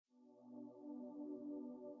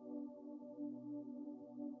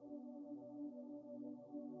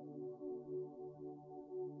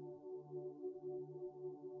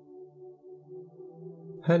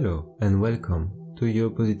Hello and welcome to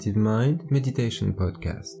your Positive Mind Meditation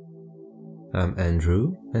Podcast. I'm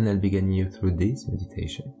Andrew and I'll be guiding you through this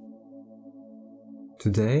meditation.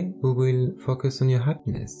 Today we will focus on your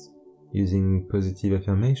happiness using positive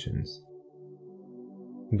affirmations.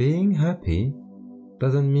 Being happy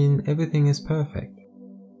doesn't mean everything is perfect.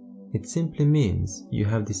 It simply means you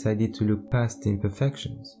have decided to look past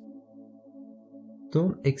imperfections.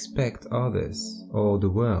 Don't expect others or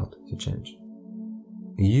the world to change.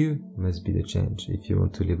 You must be the change if you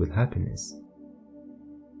want to live with happiness.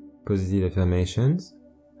 Positive affirmations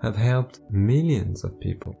have helped millions of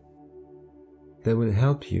people. They will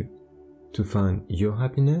help you to find your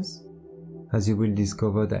happiness, as you will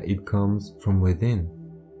discover that it comes from within.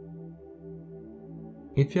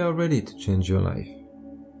 If you are ready to change your life,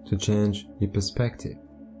 to change your perspective,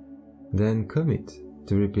 then commit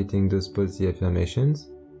to repeating those positive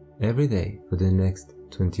affirmations every day for the next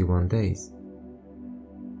 21 days.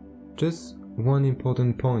 Just one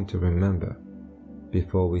important point to remember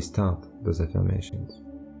before we start those affirmations.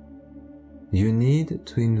 You need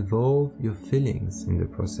to involve your feelings in the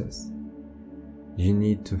process. You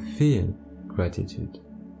need to feel gratitude,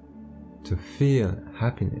 to feel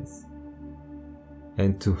happiness,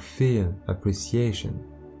 and to feel appreciation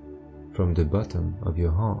from the bottom of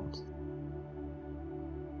your heart.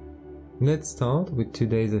 Let's start with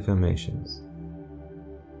today's affirmations.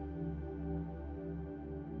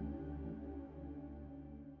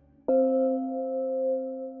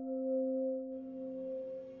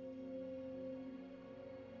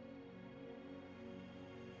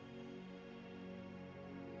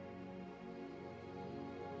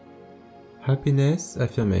 Happiness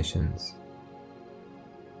affirmations.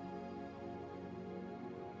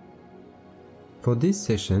 For this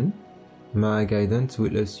session, my guidance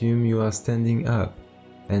will assume you are standing up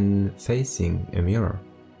and facing a mirror.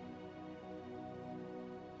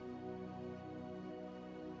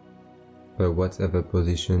 But whatever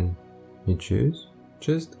position you choose,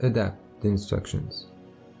 just adapt the instructions.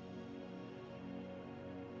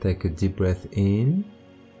 Take a deep breath in.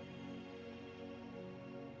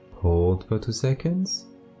 Hold for 2 seconds.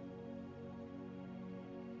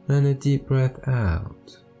 And a deep breath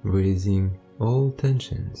out, releasing all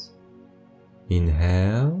tensions.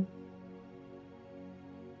 Inhale.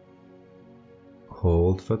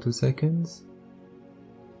 Hold for 2 seconds.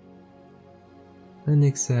 And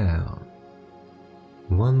exhale.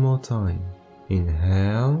 One more time.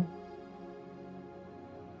 Inhale.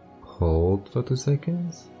 Hold for 2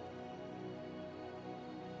 seconds.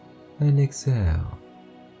 And exhale.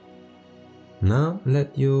 Now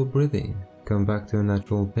let your breathing come back to a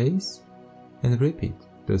natural pace and repeat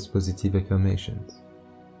those positive affirmations.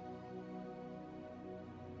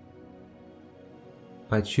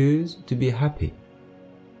 I choose to be happy.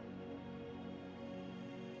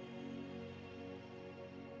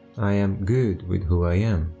 I am good with who I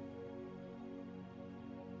am.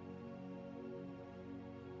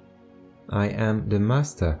 I am the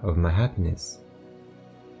master of my happiness.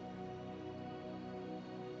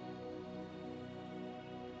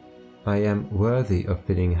 I am worthy of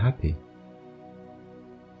feeling happy.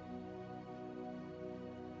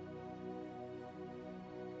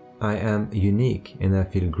 I am unique and I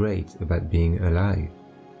feel great about being alive.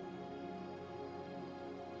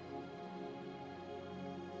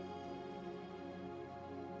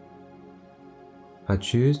 I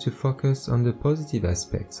choose to focus on the positive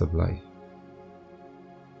aspects of life.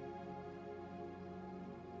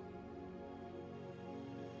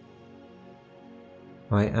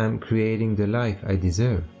 I am creating the life I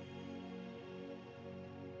deserve.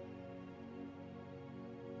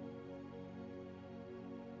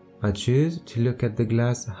 I choose to look at the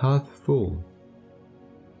glass half full.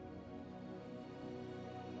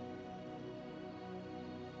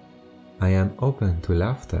 I am open to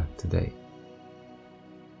laughter today.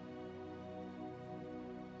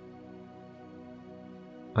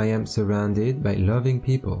 I am surrounded by loving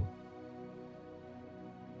people.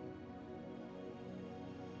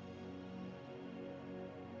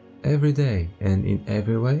 Every day and in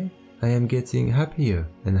every way, I am getting happier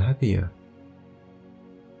and happier.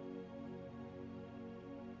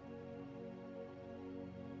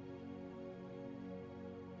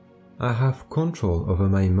 I have control over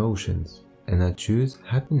my emotions and I choose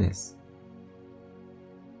happiness.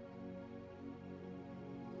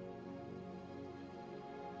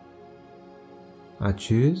 I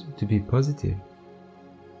choose to be positive.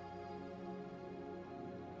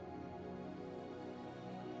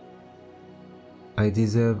 I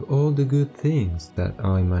deserve all the good things that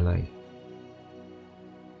are in my life.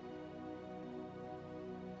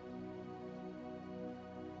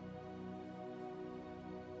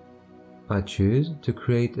 I choose to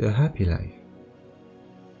create a happy life.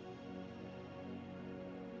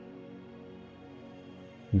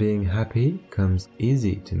 Being happy comes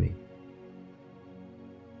easy to me.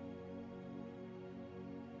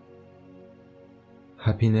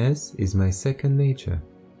 Happiness is my second nature.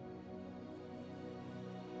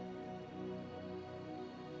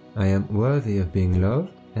 I am worthy of being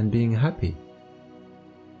loved and being happy.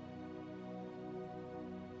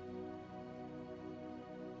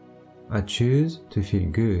 I choose to feel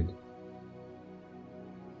good.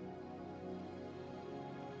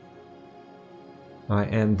 I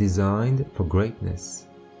am designed for greatness.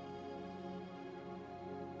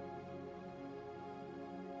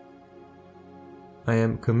 I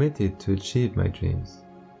am committed to achieve my dreams.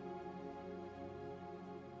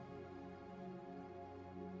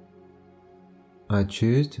 I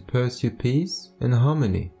choose to pursue peace and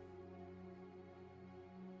harmony.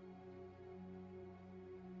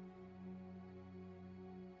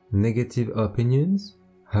 Negative opinions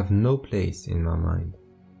have no place in my mind.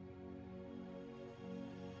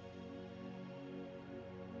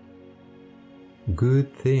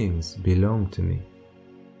 Good things belong to me.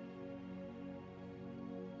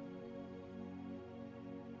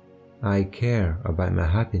 I care about my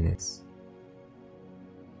happiness.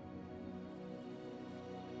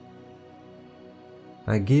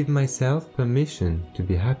 I give myself permission to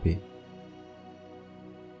be happy.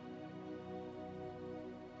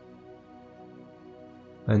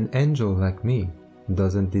 An angel like me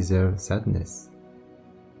doesn't deserve sadness.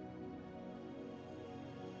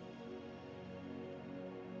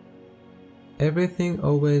 Everything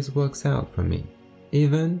always works out for me,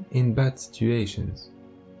 even in bad situations.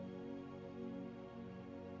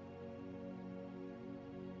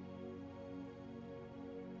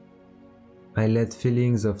 I let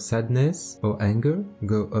feelings of sadness or anger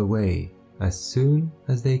go away as soon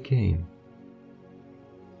as they came.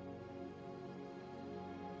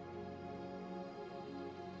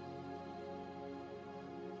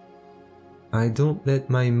 I don't let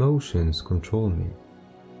my emotions control me.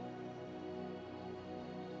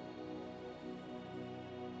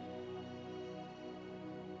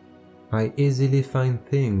 I easily find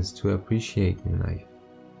things to appreciate in life.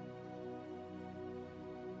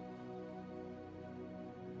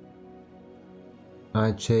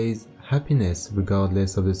 I chase happiness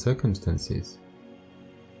regardless of the circumstances.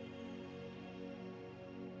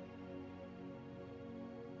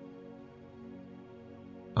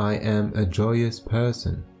 I am a joyous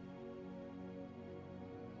person.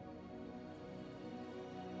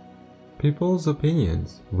 People's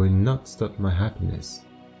opinions will not stop my happiness.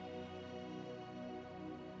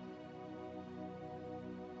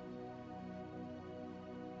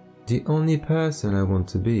 The only person I want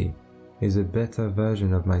to be is a better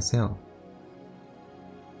version of myself.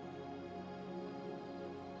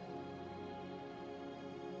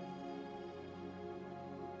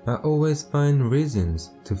 I always find reasons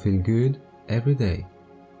to feel good every day.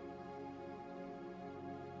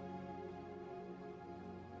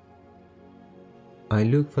 I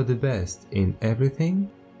look for the best in everything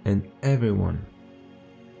and everyone.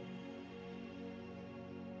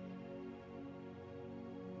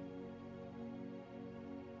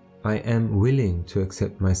 I am willing to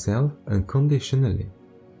accept myself unconditionally.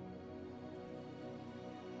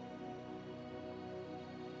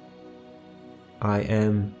 I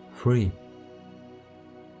am free.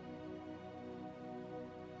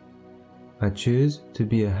 I choose to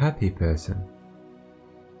be a happy person.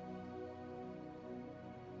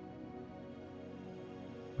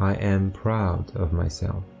 I am proud of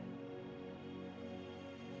myself.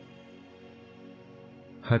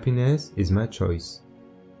 Happiness is my choice.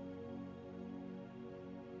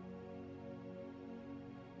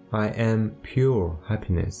 I am pure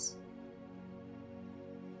happiness.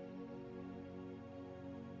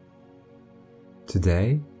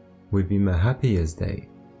 Today will be my happiest day.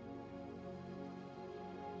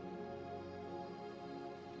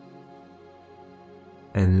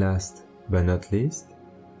 And last but not least,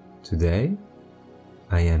 today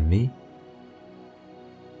I am me.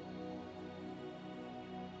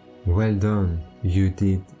 Well done, you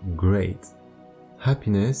did great.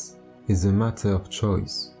 Happiness is a matter of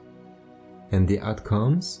choice, and the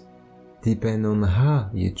outcomes depend on how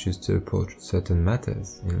you choose to approach certain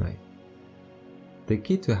matters in life. The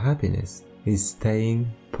key to happiness is staying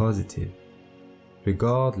positive,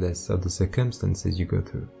 regardless of the circumstances you go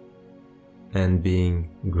through, and being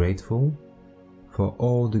grateful for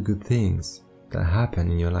all the good things that happen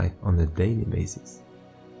in your life on a daily basis.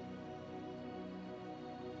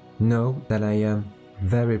 Know that I am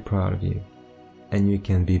very proud of you, and you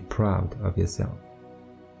can be proud of yourself.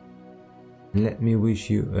 let me wish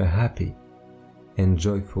you a happy and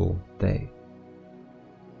joyful day.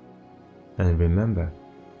 And remember,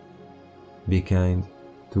 be kind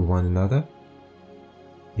to one another,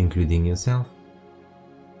 including yourself.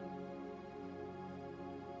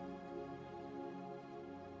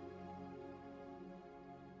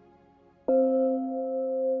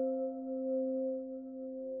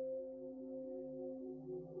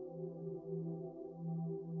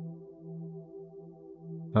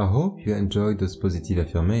 I hope you enjoyed those positive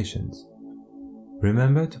affirmations.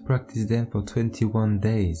 Remember to practice them for 21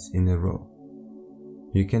 days in a row.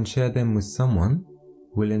 You can share them with someone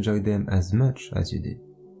who will enjoy them as much as you did.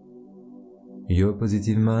 Your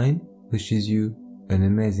positive mind wishes you an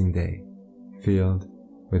amazing day, filled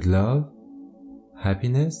with love,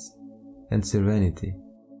 happiness, and serenity.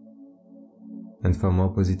 And for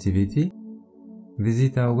more positivity,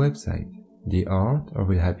 visit our website,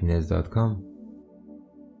 theartofrealhappiness.com.